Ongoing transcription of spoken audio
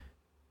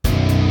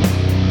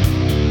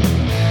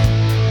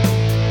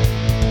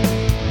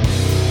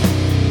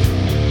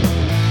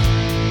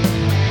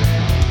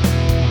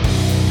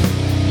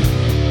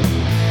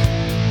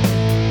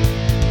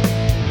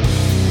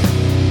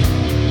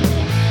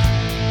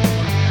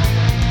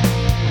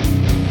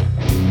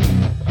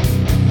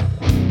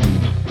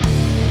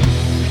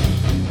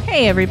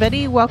Hey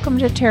everybody, welcome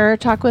to Terror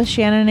Talk with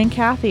Shannon and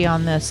Kathy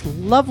on this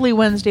lovely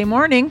Wednesday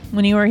morning.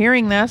 When you are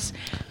hearing this,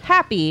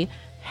 happy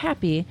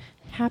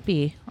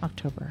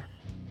October.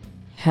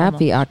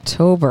 Happy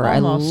October.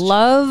 Almost. I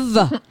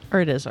love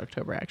Or it is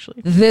October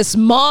actually. this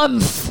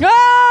month.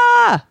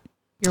 Ah!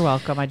 You're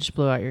welcome. I just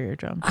blew out your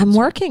eardrum. I'm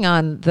working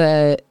on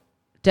the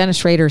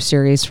Dennis Rader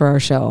series for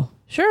our show.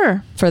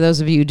 Sure. For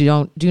those of you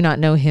who do not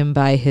know him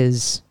by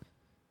his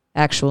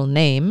actual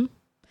name.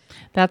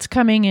 That's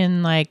coming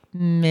in like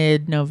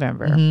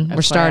mid-November. Mm-hmm.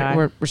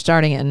 We're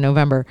starting it in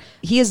November.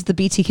 He is the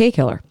BTK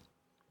killer.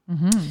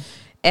 Mm-hmm.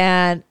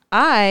 And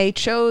I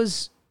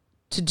chose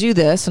to do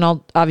this, and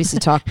I'll obviously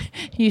talk.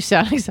 You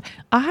sound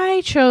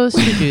I chose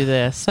to do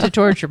this, to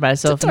torture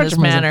myself in this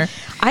manner.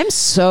 I'm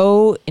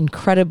so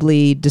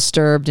incredibly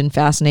disturbed and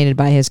fascinated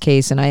by his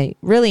case, and I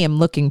really am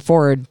looking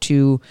forward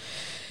to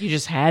You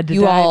just had to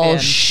you dive all in.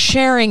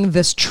 sharing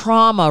this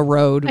trauma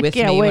road with me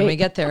can't wait. when we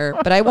get there.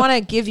 But I want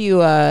to give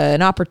you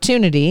an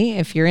opportunity,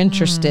 if you're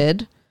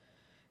interested.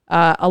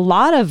 A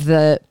lot of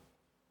the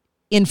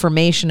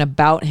information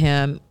about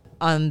him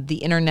on the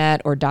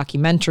internet or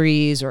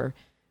documentaries or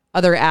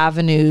other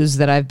avenues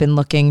that I've been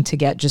looking to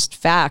get just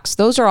facts,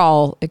 those are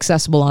all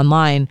accessible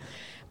online.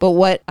 But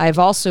what I've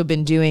also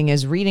been doing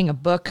is reading a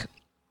book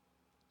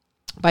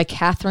by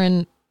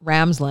Katherine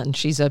Ramsland.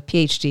 She's a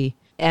PhD,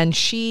 and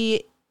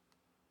she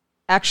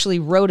actually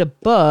wrote a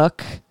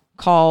book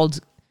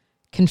called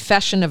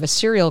Confession of a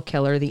Serial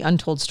Killer, The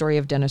Untold Story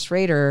of Dennis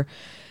Rader.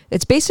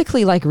 It's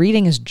basically like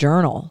reading his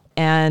journal,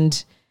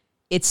 and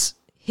it's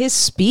his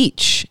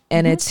speech,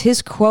 and it's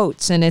his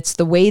quotes, and it's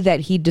the way that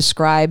he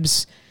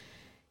describes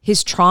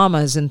his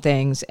traumas and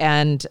things.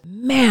 And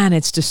man,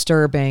 it's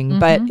disturbing.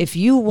 But if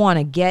you want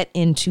to get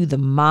into the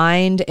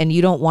mind and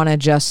you don't want to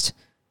just,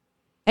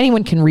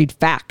 anyone can read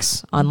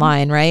facts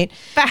online, right?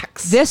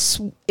 Facts. This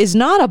is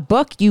not a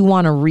book you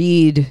want to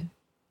read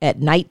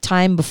at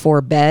nighttime before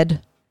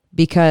bed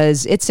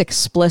because it's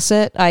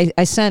explicit.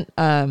 I sent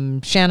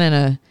Shannon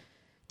a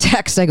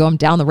text. I go, I'm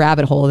down the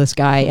rabbit hole of this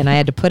guy, and I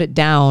had to put it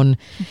down.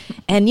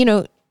 And, you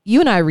know, you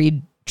and I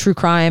read true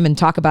crime and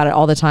talk about it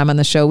all the time on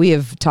the show. We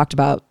have talked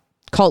about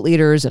cult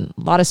leaders and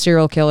a lot of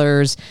serial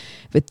killers,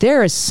 but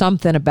there is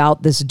something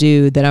about this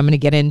dude that I'm going to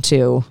get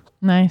into.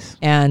 Nice.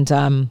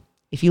 And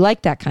if you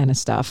like that kind of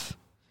stuff,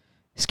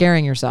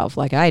 scaring yourself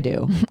like I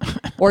do,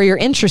 or you're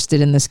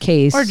interested in this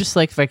case, Or just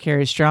like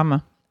vicarious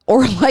drama.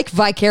 or like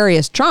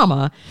vicarious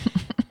trauma,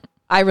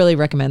 I really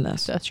recommend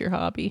this. That's your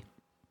hobby.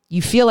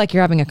 You feel like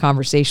you're having a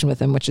conversation with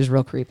him, which is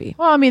real creepy.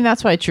 Well, I mean,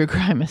 that's why true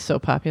crime is so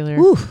popular.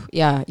 Ooh,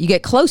 yeah. You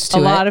get close to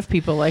A it. lot of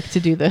people like to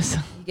do this.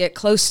 You get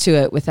close to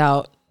it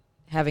without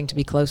having to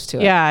be close to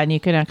it. Yeah, and you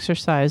can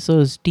exercise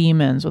those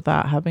demons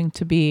without having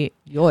to be,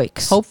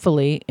 Yoicks.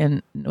 hopefully,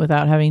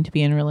 without having to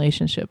be in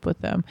relationship with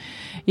them.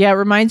 Yeah, it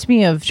reminds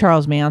me of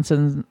Charles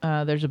Manson.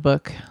 There's a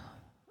book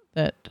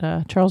that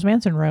Charles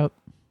Manson wrote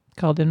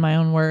called In My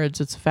Own Words.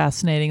 It's a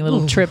fascinating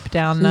little trip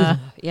down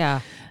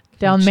Yeah.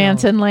 down Chill.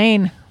 Manson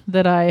Lane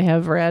that I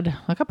have read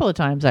a couple of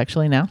times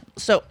actually now.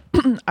 So,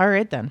 all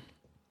right then.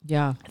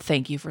 Yeah.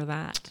 Thank you for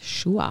that.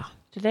 Sure.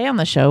 Today on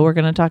the show, we're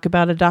going to talk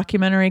about a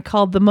documentary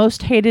called The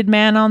Most Hated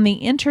Man on the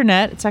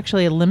Internet. It's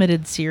actually a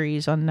limited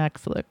series on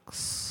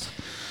Netflix.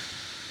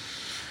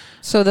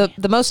 So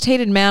the Most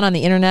Hated Man on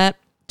the Internet,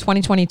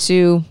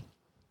 2022,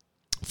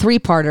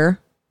 3-parter.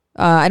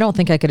 I don't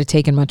think I could have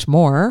taken much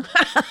more.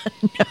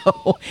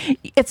 No,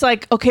 it's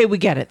like, okay, we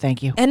get it.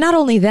 Thank you. And not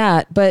only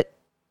that, but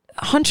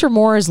Hunter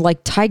Moore is like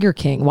Tiger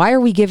King. Why are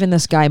we giving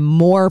this guy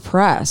more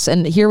press?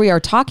 And here we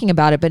are talking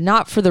about it, but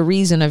not for the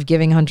reason of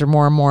giving Hunter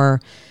Moore more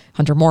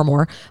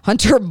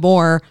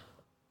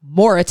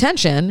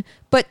attention,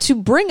 but to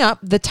bring up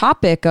the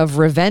topic of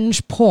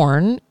revenge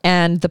porn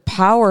and the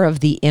power of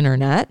the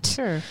internet.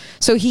 Sure.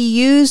 So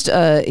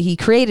he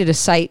created a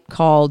site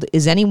called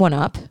Is Anyone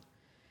Up?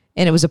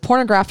 And it was a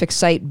pornographic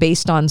site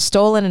based on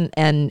stolen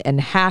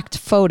and hacked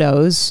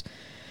photos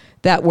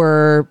that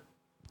were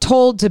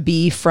told to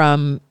be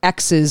from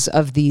exes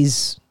of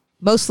these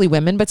mostly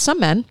women, but some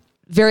men.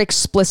 Very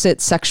explicit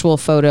sexual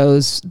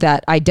photos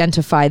that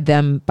identified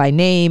them by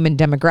name and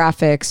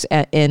demographics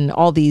in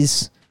all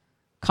these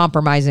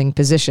compromising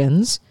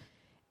positions.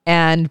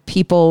 And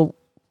people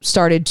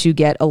started to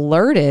get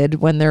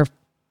alerted when their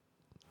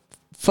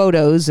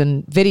photos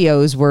and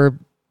videos were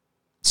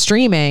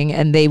streaming,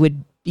 and they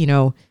would,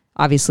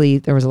 obviously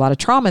there was a lot of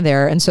trauma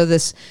there. And so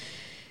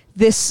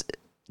this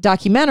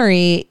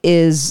documentary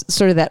is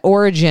sort of that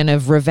origin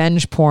of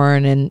revenge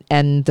porn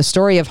and the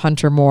story of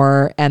Hunter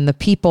Moore and the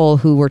people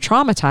who were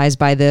traumatized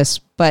by this.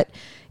 But,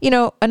 a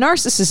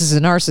narcissist is a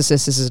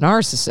narcissist is a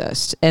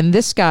narcissist. And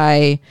this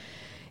guy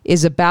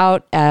is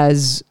about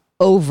as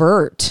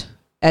overt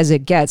as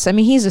it gets. I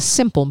mean, he's a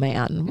simple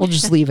man. We'll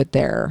just leave it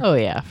there. Oh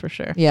yeah, for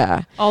sure.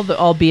 Yeah.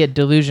 Albeit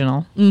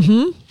delusional.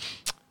 Mm-hmm.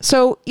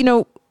 So,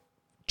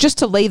 just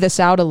to lay this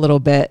out a little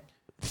bit,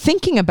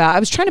 I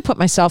was trying to put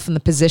myself in the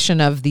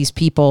position of these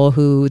people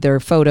who their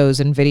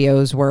photos and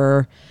videos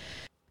were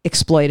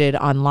exploited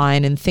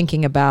online, and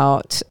thinking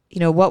about,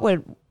 what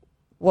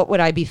would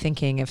I be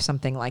thinking if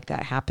something like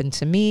that happened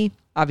to me?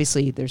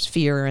 obviously there's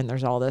fear and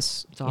there's all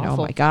this, It's oh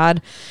awful. my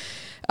God.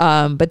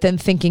 But then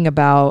thinking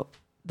about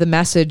the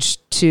message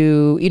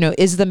to,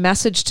 is the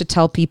message to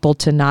tell people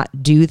to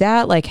not do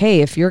that? Like,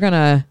 hey, if you're going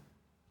to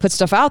put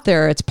stuff out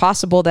there, it's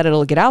possible that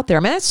it'll get out there.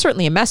 I mean, that's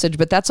certainly a message,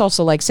 but that's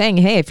also like saying,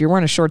 hey, if you're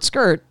wearing a short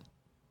skirt,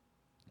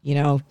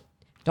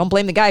 don't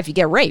blame the guy if you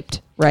get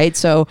raped, right?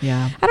 So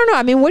Yeah. I don't know.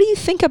 I mean, what do you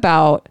think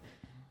about,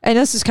 and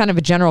this is kind of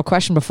a general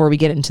question before we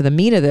get into the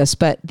meat of this,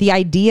 but the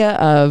idea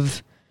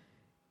of,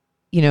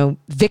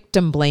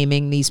 victim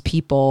blaming these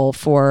people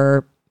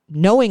for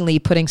knowingly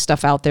putting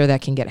stuff out there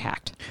that can get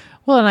hacked.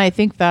 Well, and I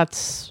think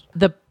that's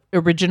the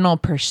original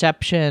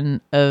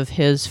perception of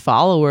his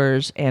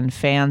followers and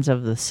fans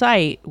of the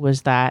site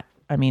was that,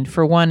 I mean,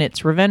 for one,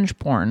 it's revenge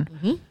porn.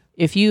 Mm-hmm.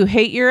 If you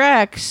hate your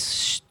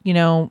ex,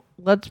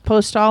 let's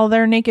post all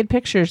their naked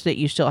pictures that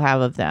you still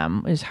have of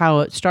them, is how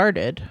it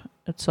started.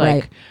 It's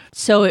like, right.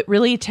 So it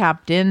really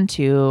tapped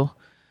into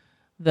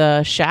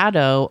the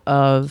shadow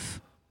of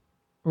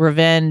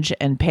revenge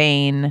and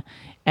pain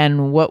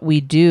and what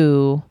we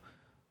do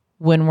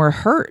when we're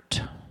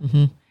hurt.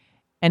 Mm-hmm.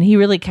 And he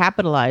really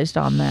capitalized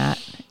on that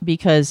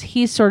because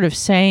he's sort of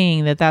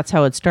saying that that's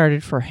how it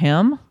started for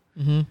him.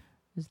 Mm-hmm.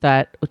 Is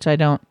that, which I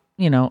don't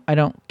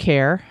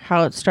care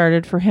how it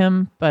started for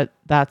him, but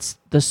that's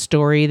the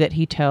story that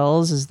he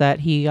tells, is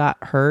that he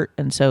got hurt.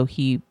 And so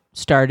he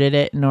started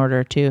it in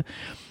order to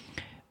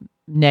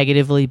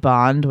negatively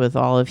bond with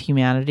all of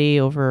humanity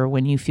over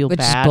when you feel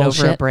bad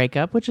over a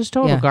breakup, which is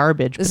total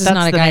garbage. This but is that's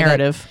not a the guy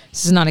narrative.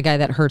 This is not a guy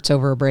that hurts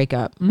over a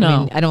breakup. No. I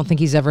mean, I don't think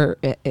he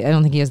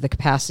has the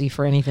capacity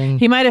for anything.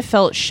 He might have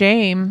felt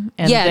shame.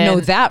 And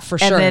that for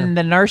sure. And then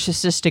the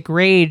narcissistic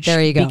rage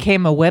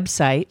became a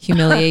website.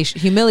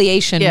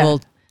 Humiliation will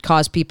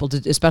cause people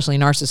to, especially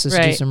narcissists,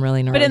 to do some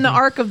really gnarly But in the things.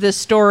 arc of this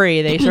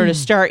story, they sort of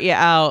start you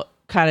out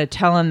kind of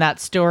telling that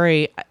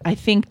story, I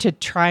think, to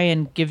try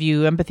and give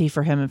you empathy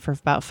for him for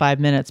about 5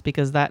 minutes,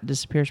 because that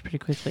disappears pretty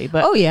quickly.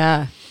 But oh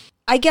yeah,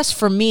 I guess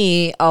for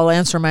me, I'll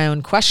answer my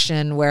own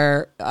question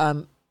where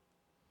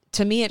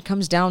to me it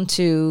comes down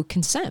to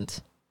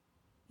consent.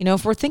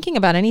 If we're thinking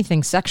about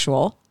anything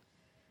sexual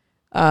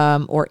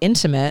or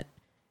intimate,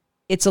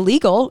 it's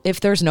illegal if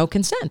there's no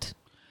consent.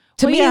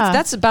 To me,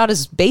 that's about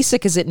as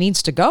basic as it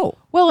needs to go.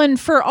 Well, and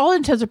for all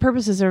intents and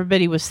purposes,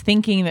 everybody was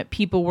thinking that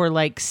people were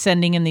like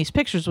sending in these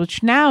pictures,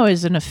 which now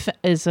is a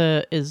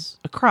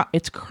crime.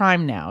 It's a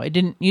crime now. It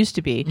didn't used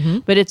to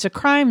be, but it's a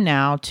crime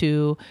now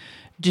to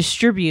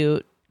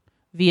distribute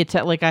via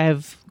like I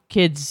have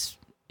kids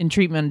in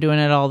treatment doing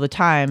it all the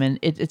time, and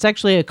it's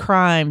actually a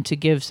crime to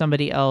give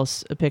somebody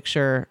else a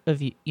picture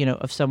of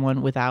of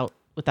someone without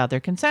their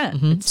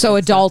consent. So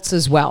adults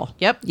as well.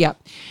 Yep.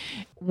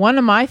 One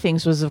of my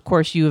things was, of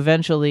course, you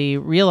eventually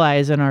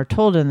realize and are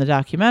told in the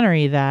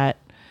documentary that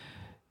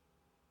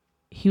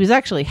he was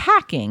actually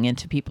hacking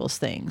into people's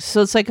things.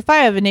 So it's like, if I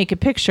have a naked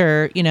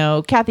picture,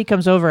 Kathy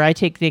comes over, I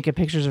take naked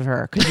pictures of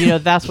her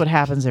because, that's what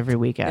happens every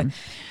weekend.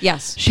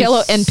 Yes. She's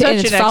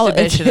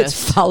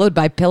it's followed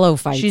by pillow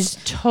fights. She's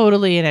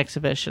totally an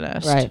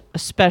exhibitionist. Right.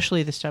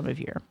 Especially this time of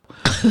year.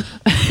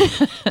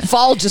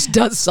 Fall just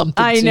does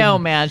something. I know,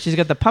 man. She's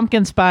got the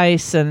pumpkin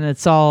spice and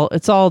it's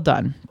all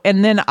done.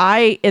 And then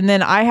I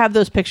have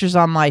those pictures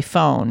on my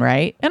phone,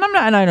 right? And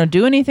I don't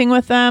do anything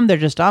with them. They're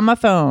just on my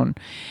phone.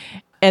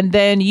 And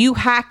then you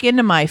hack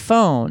into my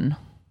phone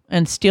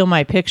and steal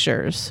my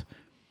pictures,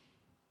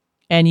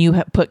 and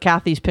you put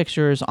Kathy's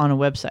pictures on a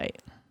website.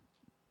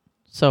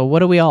 So what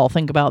do we all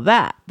think about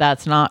that?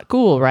 That's not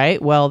cool, right?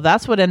 Well,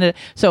 that's what ended.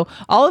 So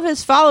all of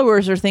his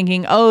followers are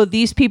thinking, oh,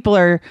 these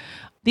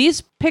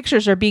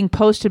pictures are being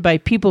posted by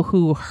people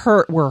who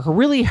were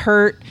really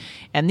hurt,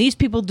 and these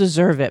people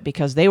deserve it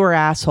because they were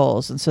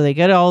assholes, and so they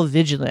get all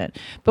vigilant.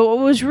 But what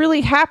was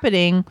really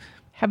happening,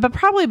 but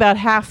probably about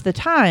half the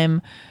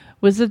time,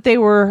 was that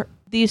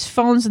these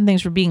phones and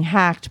things were being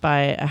hacked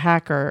by a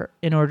hacker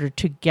in order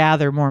to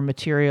gather more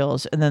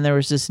materials. And then there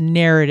was this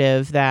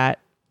narrative that,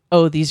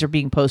 oh, these are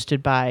being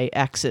posted by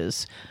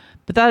exes.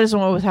 But that isn't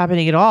what was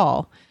happening at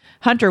all.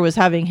 Hunter was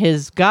having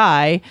his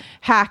guy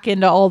hack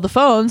into all the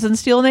phones and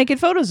steal naked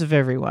photos of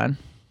everyone.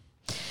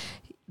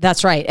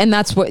 That's right. And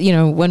that's what,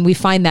 when we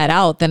find that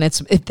out, then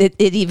it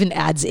even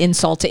adds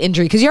insult to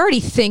injury, because you already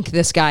think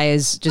this guy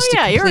is just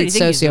a complete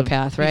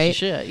sociopath, right?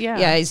 Shit, yeah.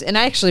 Yeah. And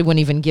I actually wouldn't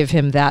even give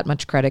him that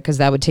much credit, because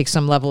that would take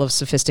some level of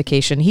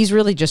sophistication. He's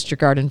really just your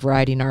garden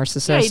variety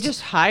narcissist. Yeah, he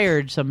just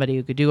hired somebody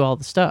who could do all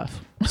the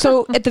stuff.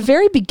 So at the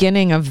very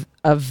beginning of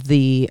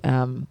the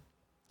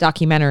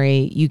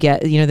documentary, you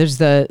get, there's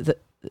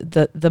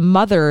the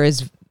mother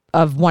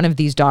of one of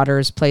these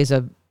daughters plays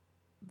a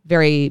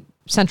very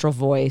central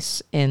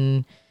voice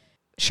in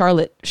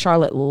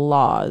Charlotte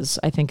Laws,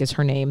 I think is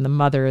her name, the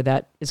mother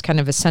that is kind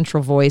of a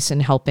central voice in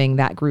helping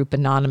that group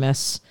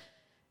Anonymous,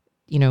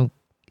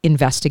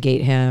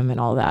 investigate him and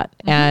all that.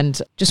 Mm-hmm.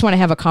 And just want to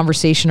have a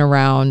conversation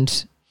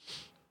around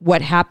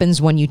what happens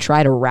when you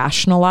try to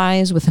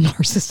rationalize with a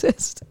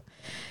narcissist.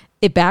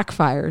 it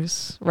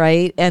backfires,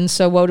 right? And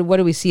so what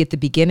do we see at the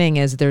beginning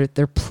is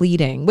they're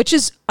pleading, which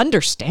is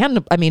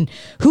understandable. I mean,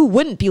 who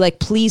wouldn't be like,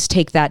 please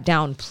take that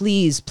down,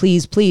 please,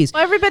 please, please.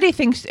 Well,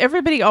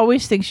 everybody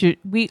always thinks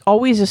we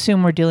always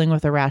assume we're dealing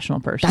with a rational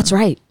person. That's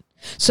right.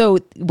 So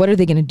what are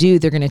they going to do?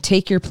 They're going to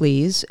take your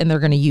pleas and they're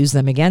going to use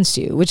them against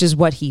you, which is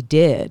what he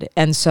did.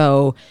 And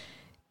so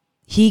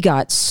he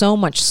got so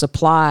much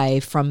supply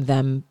from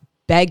them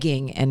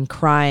begging and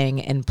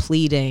crying and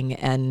pleading.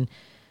 And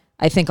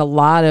I think a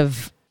lot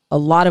of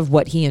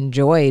what he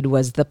enjoyed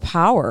was the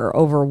power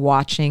over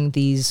watching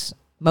these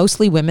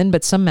mostly women,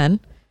 but some men,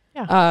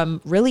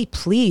 really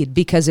plead,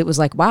 because it was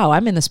like, wow,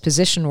 I'm in this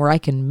position where I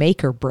can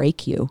make or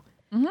break you.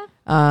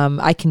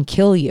 I can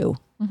kill you,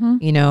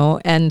 you know?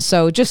 And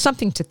so just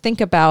something to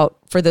think about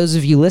for those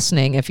of you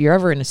listening. If you're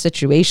ever in a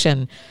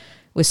situation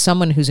with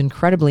someone who's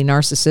incredibly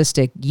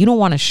narcissistic, you don't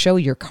want to show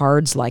your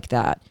cards like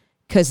that,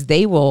 because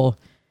they'll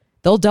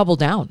double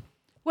down.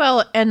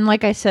 Well, and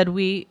like I said,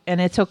 and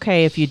it's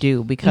okay if you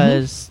do,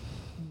 because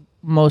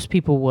most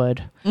people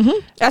would.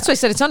 That's why I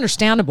said it's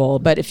understandable,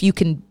 but if you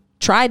can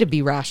try to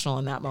be rational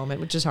in that moment,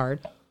 which is hard.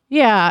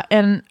 Yeah,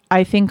 and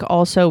I think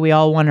also we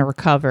all want to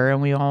recover,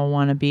 and we all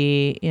want to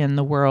be in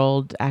the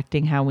world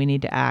acting how we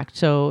need to act.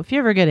 So if you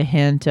ever get a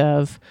hint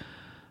of,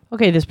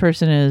 okay, this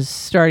person is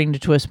starting to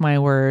twist my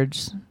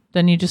words,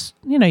 then you just,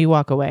 you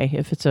walk away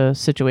if it's a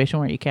situation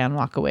where you can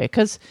walk away,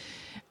 because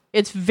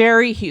it's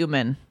very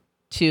human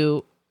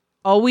to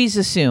always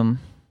assume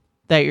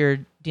that you're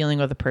dealing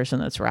with a person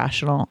that's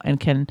rational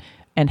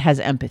and has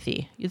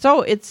empathy.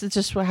 It's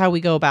just how we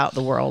go about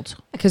the world.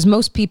 Because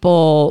most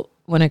people,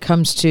 when it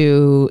comes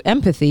to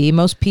empathy,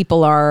 most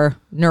people are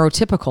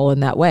neurotypical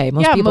in that way.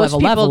 Most people have a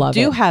level of it. Most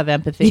people do have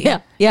empathy.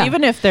 Yeah.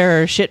 Even if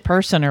they're a shit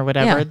person or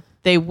whatever,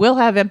 they will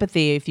have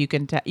empathy if you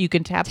can tap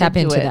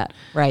into it. That.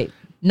 Right.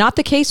 Not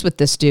the case with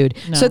this dude.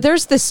 No. So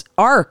there's this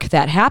arc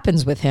that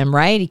happens with him,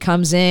 right? He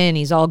comes in,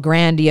 he's all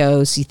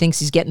grandiose. He thinks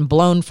he's getting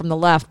blown from the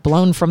left,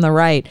 blown from the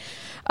right.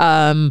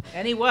 And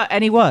he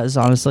was,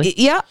 honestly.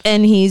 Yeah.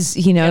 And he's,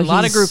 a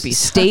lot of groupies.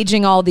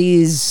 Staging all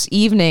these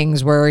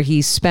evenings where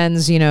he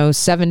spends,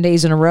 7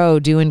 days in a row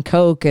doing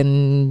coke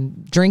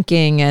and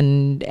drinking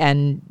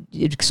and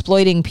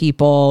exploiting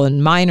people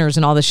and minors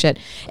and all this shit.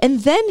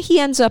 And then he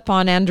ends up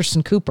on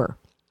Anderson Cooper.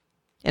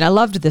 And I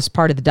loved this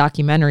part of the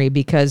documentary,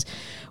 because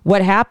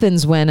what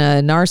happens when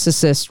a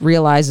narcissist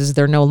realizes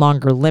they're no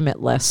longer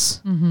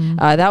limitless.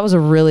 That was a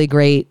really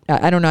great,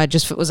 I don't know,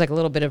 it was like a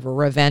little bit of a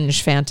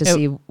revenge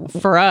fantasy.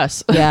 For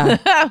us. Yeah.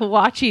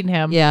 Watching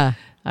him. Yeah.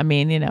 I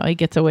mean, he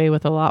gets away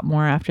with a lot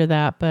more after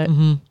that. But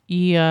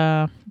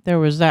there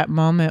was that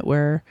moment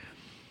where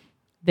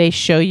they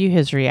show you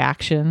his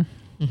reaction,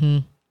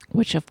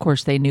 which of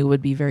course they knew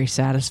would be very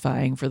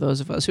satisfying for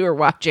those of us who are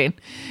watching,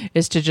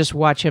 is to just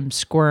watch him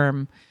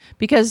squirm.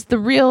 Because the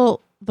real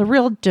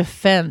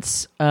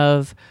defense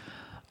of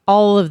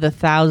all of the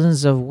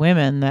thousands of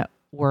women that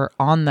were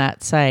on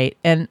that site,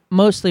 and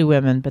mostly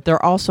women, but there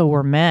also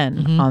were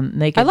men on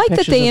naked I like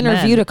that they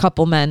interviewed men. A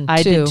couple men too.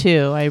 I did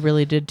too. I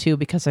really did too,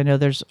 because I know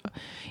there's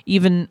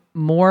even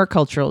more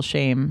cultural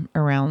shame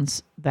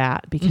around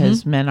that,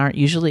 because men aren't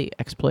usually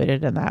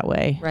exploited in that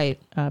way, right?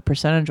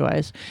 Percentage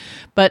wise,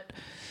 but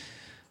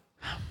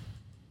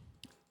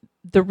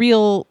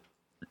the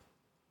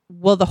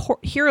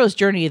hero's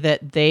journey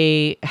that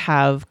they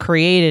have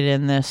created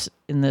in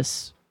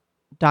this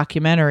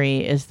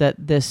documentary is that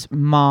this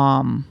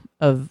mom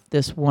of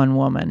this one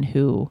woman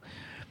who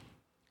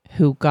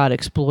got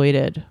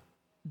exploited,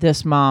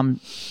 this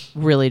mom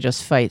really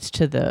just fights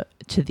to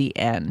the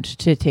end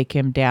to take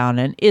him down,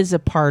 and is a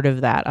part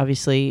of that.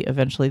 Obviously,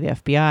 eventually the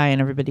FBI and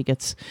everybody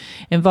gets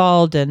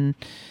involved, and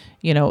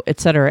et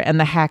cetera. And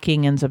the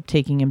hacking ends up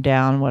taking him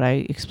down, what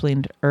I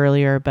explained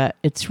earlier. But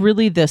it's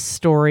really this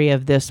story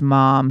of this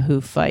mom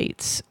who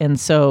fights. And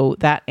so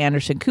that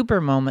Anderson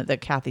Cooper moment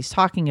that Kathy's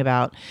talking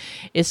about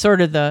is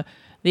sort of the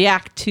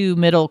Act 2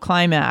 middle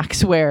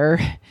climax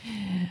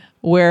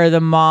where the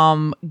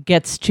mom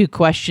gets to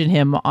question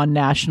him on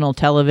national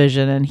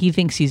television, and he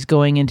thinks he's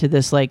going into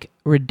this like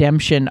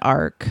redemption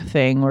arc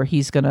thing where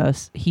he's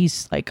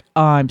like,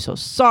 oh, I'm so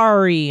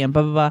sorry, and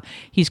blah, blah, blah.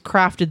 He's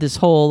crafted this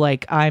whole,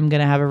 like, I'm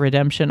going to have a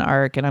redemption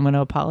arc and I'm going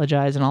to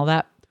apologize and all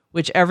that,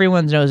 which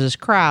everyone knows is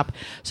crap.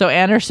 So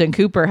Anderson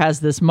Cooper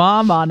has this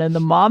mom on, and the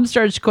mom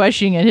starts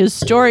questioning, and his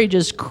story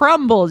just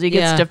crumbles. He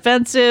gets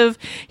defensive.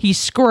 He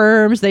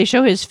squirms. They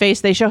show his face.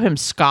 They show him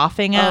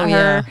scoffing at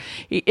her.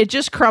 Yeah. It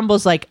just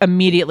crumbles like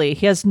immediately.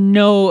 He has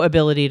no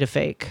ability to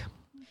fake.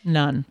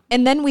 None.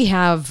 And then we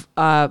have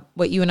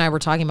what you and I were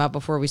talking about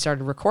before we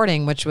started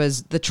recording, which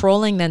was the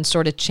trolling then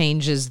sort of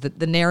changes,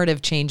 the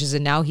narrative changes,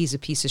 and now he's a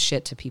piece of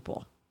shit to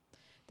people.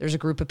 There's a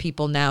group of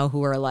people now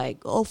who are like,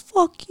 oh,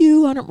 fuck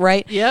you,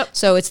 right? Yep.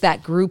 So it's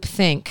that group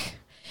think.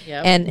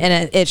 Yep. And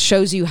it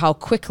shows you how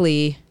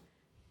quickly,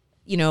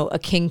 a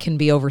king can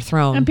be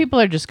overthrown. And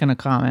people are just going to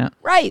comment.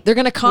 Right. They're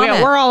going to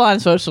comment. We're all on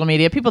social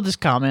media. People just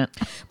comment.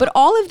 But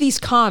all of these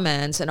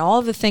comments and all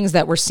of the things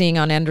that we're seeing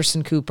on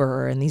Anderson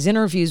Cooper and these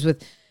interviews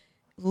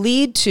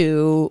lead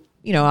to,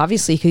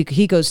 obviously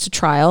he goes to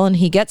trial and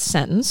he gets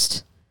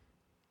sentenced.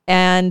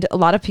 And a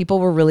lot of people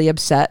were really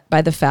upset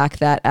by the fact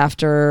that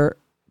after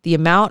the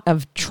amount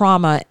of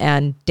trauma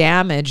and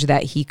damage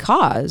that he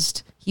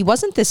caused, he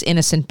wasn't this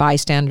innocent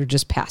bystander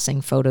just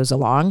passing photos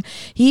along.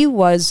 He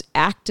was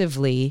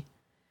actively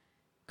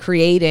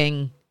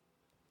creating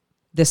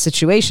this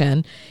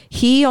situation.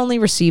 He only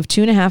received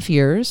 2.5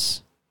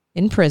 years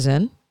in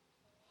prison,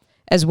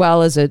 as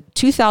well as a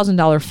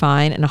 $2,000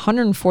 fine and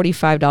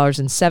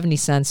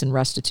 $145.70 in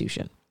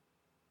restitution.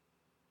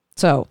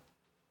 So.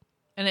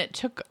 And it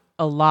took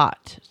a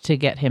lot to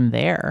get him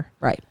there.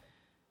 Right.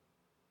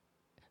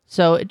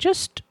 So it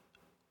just,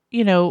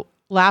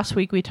 last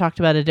week we talked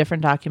about a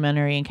different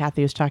documentary, and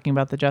Kathy was talking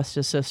about the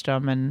justice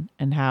system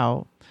and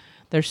how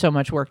there's so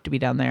much work to be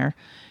done there.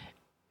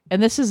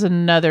 And this is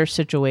another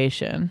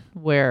situation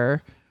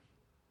where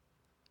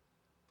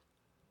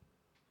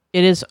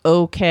it is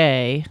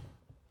okay.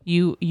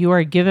 You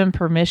are given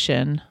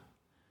permission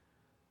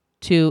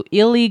to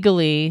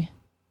illegally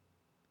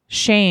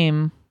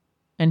shame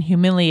and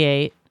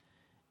humiliate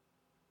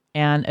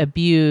and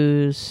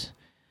abuse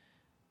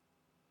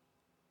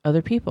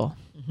other people.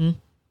 Mm-hmm.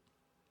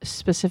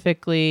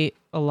 Specifically,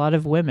 a lot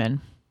of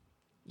women.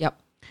 Yep.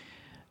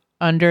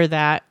 Under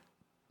that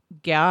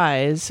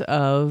guise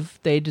of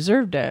they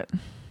deserved it.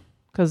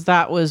 Because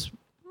that was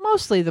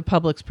mostly the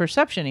public's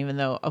perception, even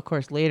though, of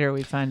course, later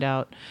we find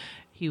out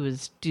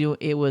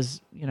it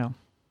was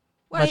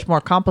much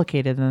more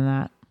complicated than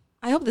that.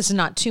 I hope this is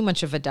not too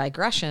much of a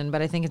digression,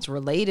 but I think it's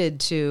related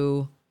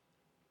to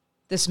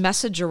this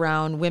message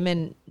around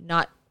women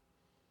not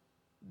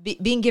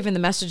being given the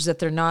message that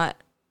they're not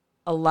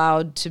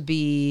allowed to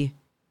be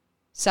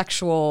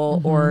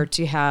sexual or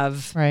to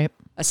have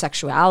a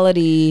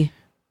sexuality.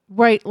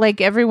 Right. Like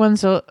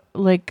everyone's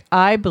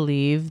I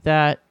believe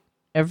that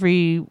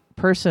every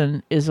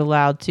person is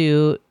allowed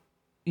to,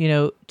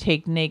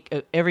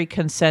 take every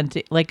consent,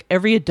 like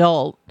every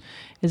adult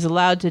is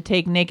allowed to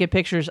take naked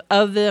pictures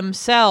of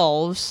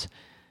themselves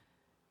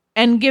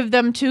and give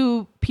them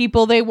to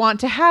people they want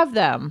to have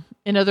them.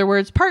 In other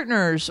words,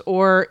 partners,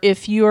 or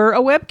if you're a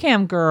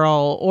webcam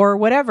girl or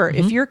whatever,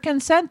 if you're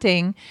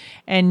consenting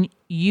and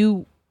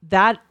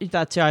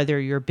that's either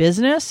your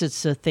business,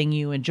 it's a thing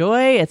you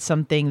enjoy, it's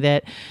something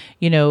that,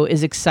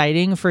 is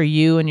exciting for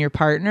you and your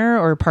partner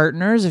or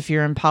partners if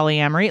you're in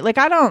polyamory.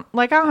 I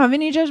don't have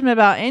any judgment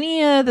about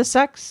any of the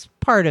sex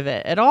part of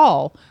it at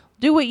all.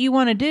 Do what you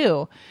want to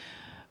do.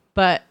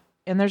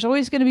 And there's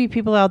always going to be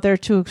people out there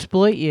to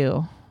exploit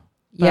you.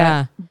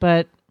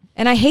 But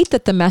and I hate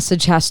that the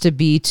message has to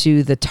be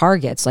to the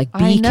targets,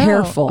 be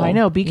careful. I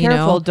know, be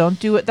careful. Don't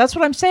do it. That's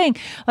what I'm saying.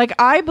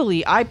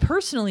 I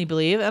personally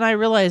believe, and I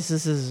realize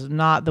this is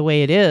not the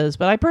way it is,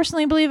 but I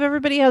personally believe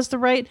everybody has the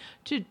right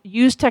to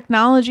use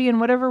technology in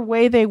whatever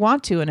way they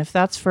want to. And if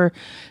that's for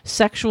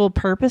sexual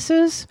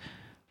purposes,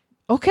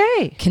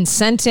 okay.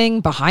 Consenting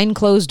behind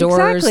closed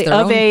doors, exactly.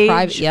 Of age,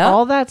 private,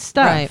 all that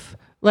stuff.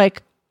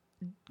 Right.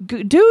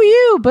 Do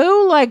you,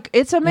 boo?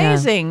 It's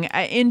amazing.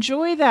 I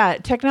enjoy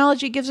that.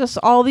 Technology gives us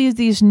all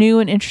these new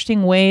and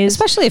interesting ways.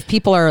 Especially if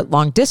people are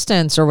long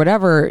distance or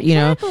whatever,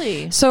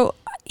 exactly. So,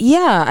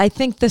 yeah, I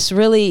think this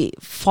really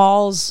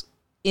falls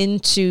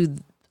into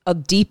a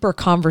deeper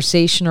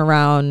conversation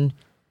around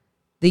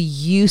the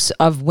use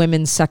of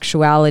women's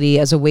sexuality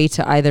as a way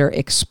to either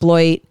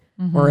exploit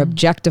or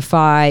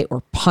objectify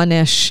or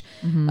punish.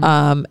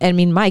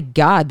 My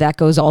God, that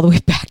goes all the way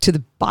back to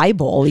the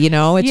Bible.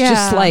 It's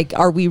just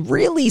are we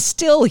really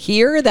still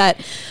here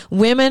that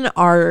women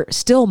are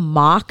still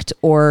mocked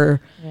or,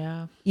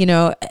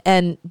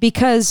 and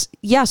because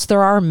yes,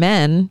 there are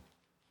men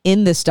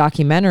in this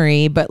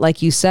documentary, but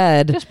like you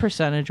said, just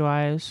percentage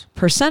wise,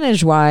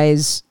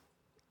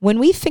 when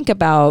we think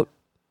about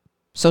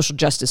social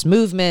justice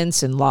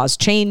movements and laws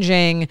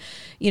changing,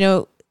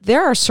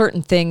 there are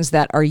certain things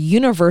that are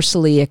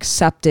universally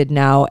accepted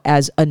now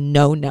as a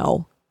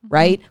no-no,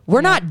 right? We're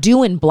not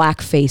doing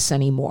blackface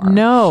anymore.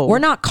 No. We're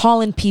not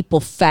calling people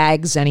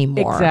fags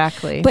anymore.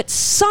 Exactly. But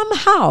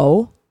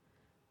somehow,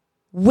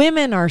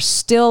 women are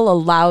still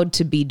allowed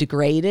to be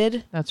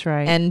degraded. That's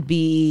right. And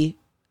be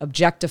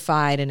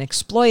objectified and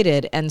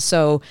exploited. And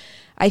so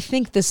I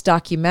think this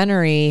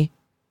documentary,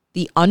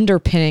 the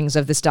underpinnings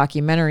of this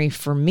documentary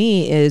for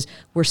me is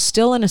we're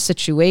still in a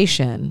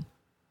situation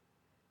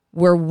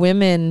where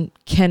women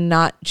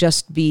cannot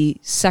just be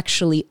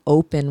sexually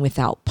open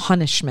without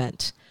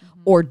punishment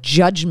or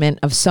judgment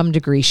of some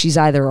degree. She's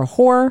either a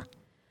whore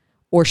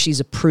or she's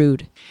a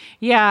prude.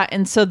 Yeah,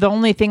 and so the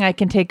only thing I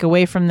can take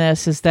away from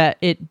this is that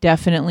it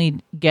definitely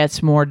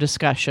gets more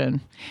discussion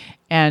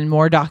and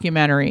more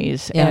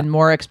documentaries and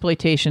more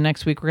exploitation.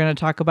 Next week, we're going to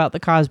talk about the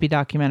Cosby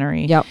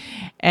documentary. Yep.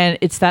 And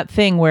it's that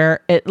thing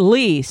where at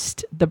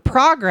least the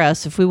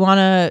progress, if we want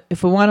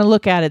to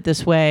look at it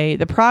this way,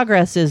 the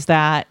progress is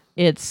that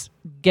it's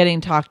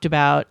getting talked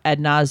about ad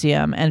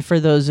nauseum. And for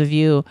those of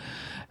you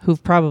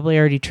who've probably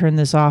already turned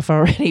this off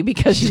already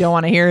because you don't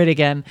want to hear it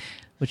again,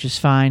 which is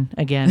fine.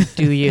 Again,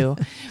 do you?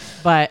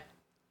 But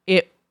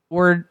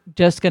we're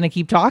just going to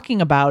keep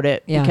talking about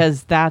it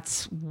because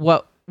that's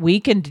what we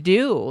can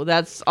do.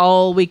 That's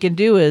all we can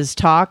do is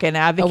talk and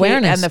advocate.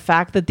 Awareness. And the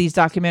fact that these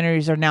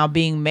documentaries are now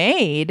being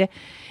made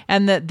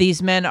and that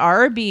these men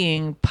are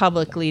being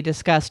publicly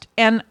discussed.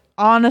 And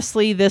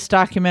honestly, this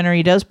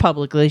documentary does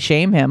publicly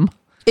shame him.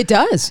 It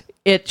does.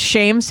 It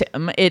shames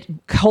him. It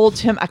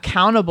holds him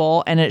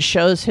accountable, and it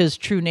shows his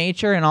true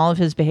nature and all of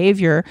his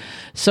behavior.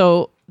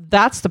 So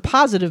that's the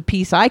positive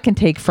piece I can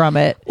take from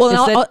it.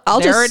 Well,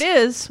 there it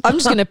is. I'm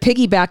just going to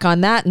piggyback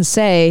on that and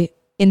say,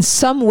 in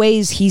some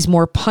ways, he's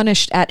more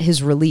punished at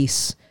his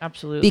release.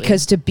 Absolutely.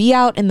 Because to be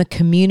out in the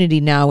community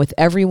now with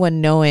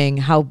everyone knowing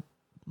how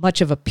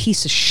much of a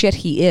piece of shit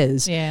he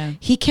is,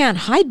 he can't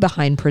hide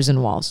behind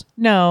prison walls.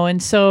 No.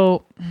 And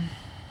so,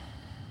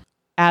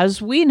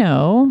 as we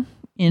know,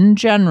 in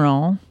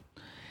general,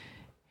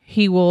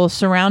 he will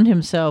surround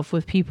himself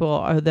with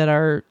people that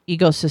are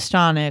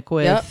egosystonic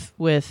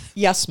with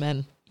yes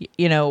men,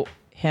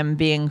 him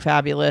being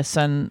fabulous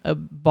and a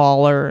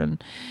baller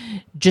and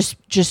just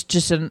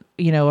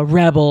a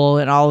rebel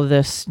and all of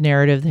this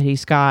narrative that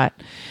he's got.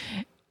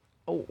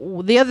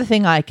 The other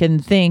thing I can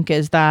think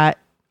is that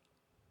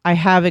I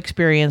have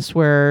experienced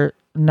where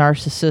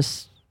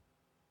narcissists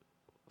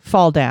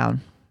fall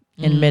down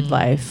in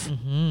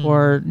midlife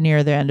or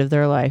near the end of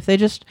their life.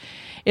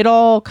 It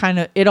all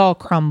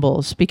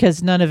crumbles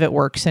because none of it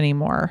works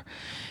anymore.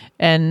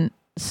 And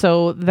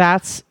so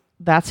that's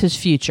his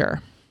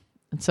future.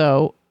 And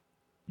so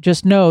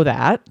just know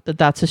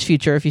that's his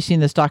future if you've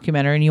seen this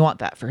documentary and you want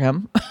that for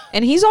him.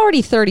 And he's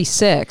already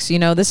 36.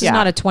 This is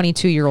not a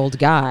 22-year-old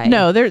guy.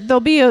 No, there'll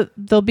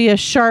be a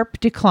sharp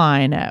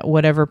decline at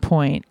whatever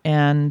point.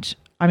 And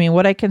I mean,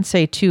 what I can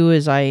say too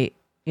is the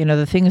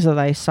things that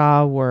I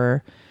saw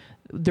were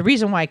the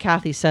reason why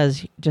Kathy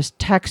says just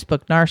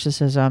textbook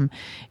narcissism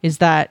is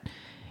that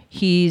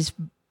he's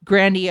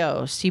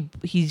grandiose.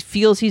 He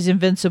feels he's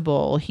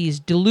invincible. He's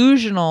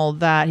delusional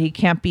that he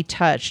can't be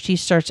touched. He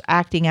starts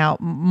acting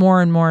out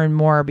more and more and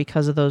more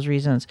because of those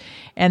reasons.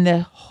 And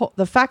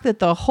the fact that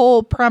the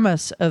whole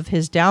premise of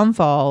his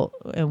downfall,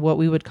 and what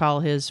we would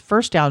call his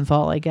first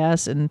downfall, I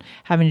guess, and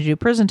having to do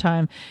prison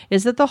time,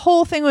 is that the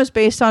whole thing was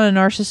based on a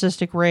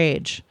narcissistic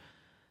rage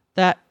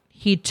that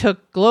he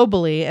took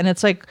globally. And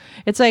it's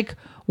like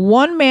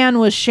one man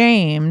was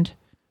shamed.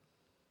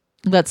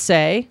 Let's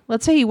say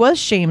he was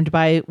shamed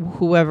by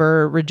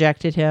whoever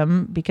rejected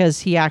him because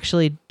he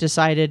actually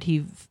decided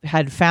he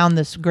had found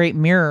this great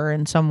mirror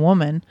in some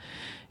woman,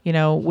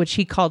 which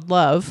he called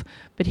love,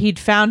 but he'd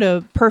found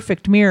a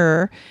perfect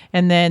mirror,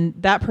 and then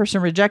that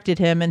person rejected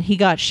him and he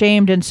got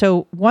shamed. And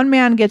so one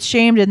man gets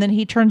shamed and then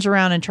he turns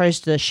around and tries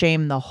to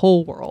shame the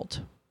whole world.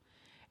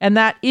 And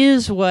that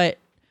is what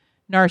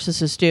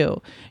narcissists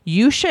do.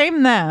 You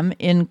shame them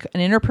in an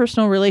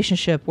interpersonal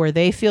relationship where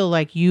they feel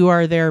like you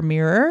are their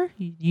mirror.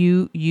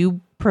 You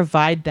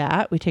provide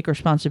that. We take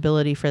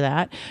responsibility for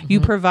that. You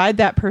provide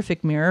that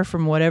perfect mirror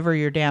from whatever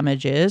your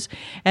damage is.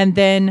 And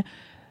then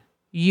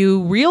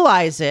you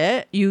realize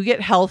it, you get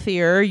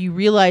healthier, you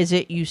realize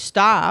it, you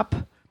stop.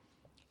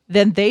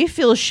 Then they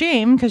feel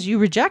shame because you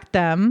reject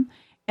them.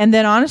 And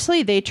then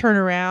honestly, they turn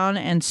around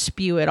and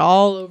spew it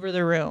all over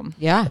the room.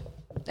 Yeah.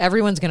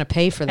 Everyone's going to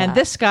pay for that. And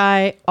this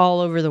guy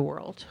all over the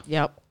world.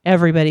 Yep.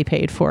 Everybody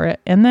paid for it.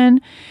 And then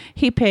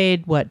he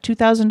paid, what,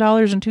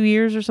 $2,000 in 2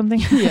 years or something?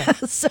 Yeah. And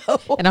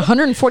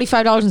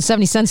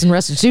 $145.70 in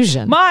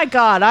restitution. My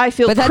God, I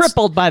feel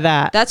crippled by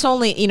that. That's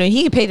only,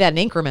 he could pay that in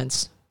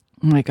increments.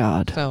 Oh my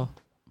God. So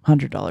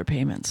 $100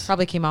 payments.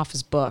 Probably came off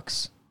his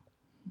books.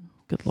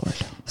 Good Lord.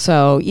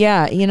 So,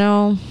 yeah,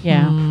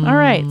 Yeah. All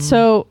right.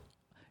 So,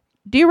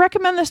 do you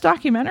recommend this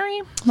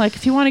documentary? Like,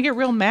 if you want to get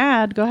real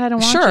mad, go ahead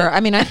and watch it. Sure. I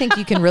mean, I think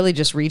you can really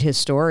just read his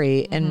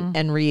story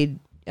and read,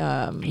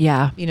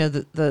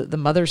 the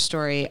mother's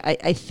story.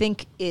 I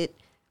think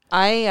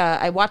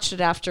I watched it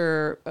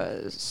after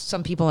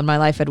some people in my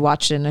life had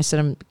watched it, and I said,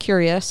 I'm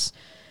curious.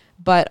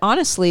 But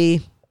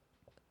honestly,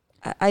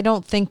 I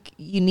don't think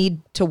you need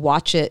to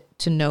watch it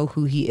to know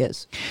who he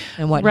is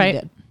and what he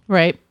did.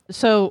 Right.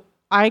 So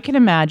I can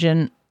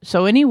imagine,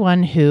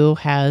 anyone who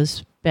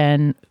has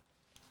been,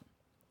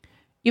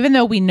 even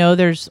though we know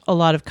there's a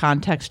lot of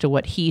context to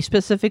what he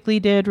specifically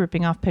did,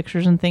 ripping off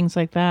pictures and things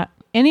like that,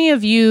 any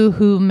of you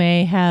who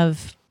may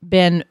have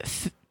been,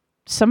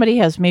 somebody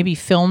has maybe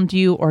filmed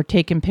you or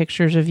taken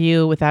pictures of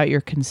you without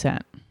your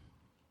consent,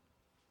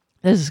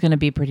 this is going to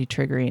be pretty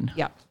triggering.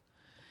 Yeah.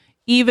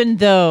 Even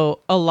though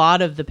a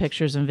lot of the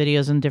pictures and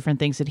videos and different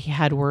things that he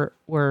had were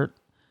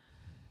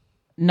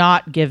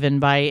not given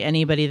by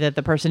anybody that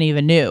the person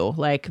even knew.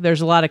 Like, there's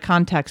a lot of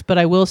context, but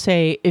I will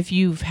say, if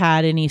you've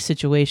had any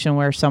situation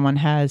where someone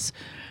has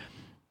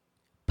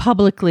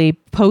publicly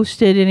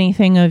posted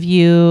anything of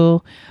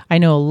you, I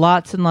know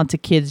lots and lots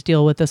of kids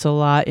deal with this a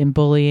lot in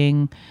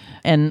bullying,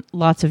 and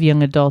lots of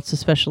young adults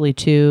especially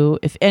too.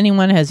 If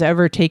anyone has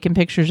ever taken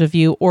pictures of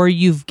you, or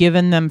you've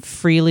given them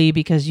freely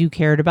because you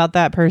cared about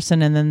that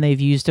person and then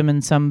they've used them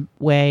in some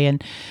way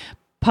and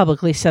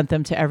publicly sent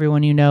them to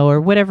everyone you know,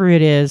 or whatever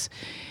it is,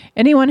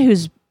 anyone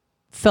who's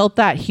felt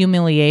that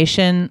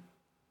humiliation,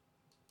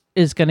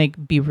 is going to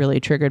be really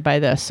triggered by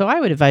this. So I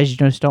would advise you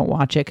just don't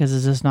watch it because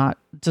it's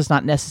just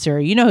not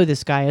necessary. You know who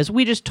this guy is.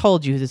 We just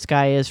told you who this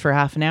guy is for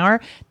half an hour.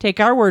 Take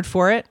our word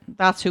for it.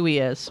 That's who he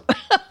is.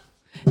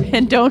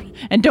 and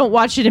don't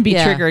watch it and be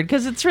triggered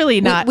because it's really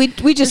not.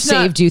 We just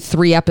saved you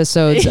 3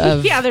 episodes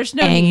of there's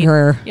no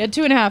anger. Need.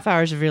 2.5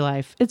 hours of your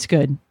life. It's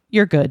good.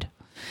 You're good.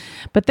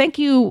 But thank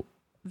you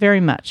very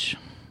much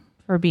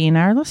for being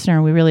our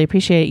listener. We really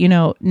appreciate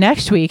it.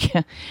 Next week,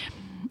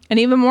 an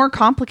even more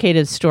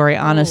complicated story,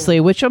 honestly,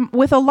 which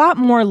with a lot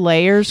more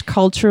layers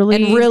culturally.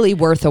 And really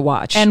worth a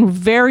watch. And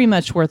very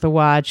much worth a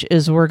watch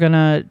is we're going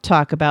to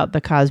talk about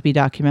the Cosby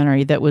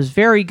documentary that was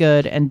very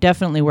good and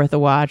definitely worth a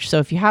watch. So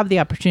if you have the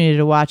opportunity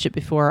to watch it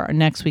before our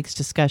next week's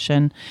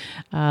discussion,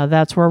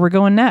 that's where we're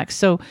going next.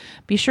 So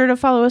be sure to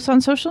follow us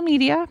on social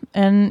media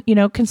and,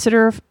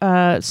 consider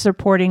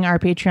supporting our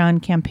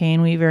Patreon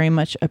campaign. We very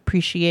much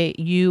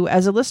appreciate you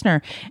as a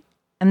listener.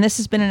 And this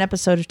has been an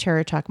episode of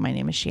Terror Talk. My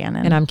name is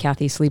Shannon. And I'm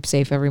Kathy. Sleep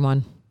safe,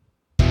 everyone.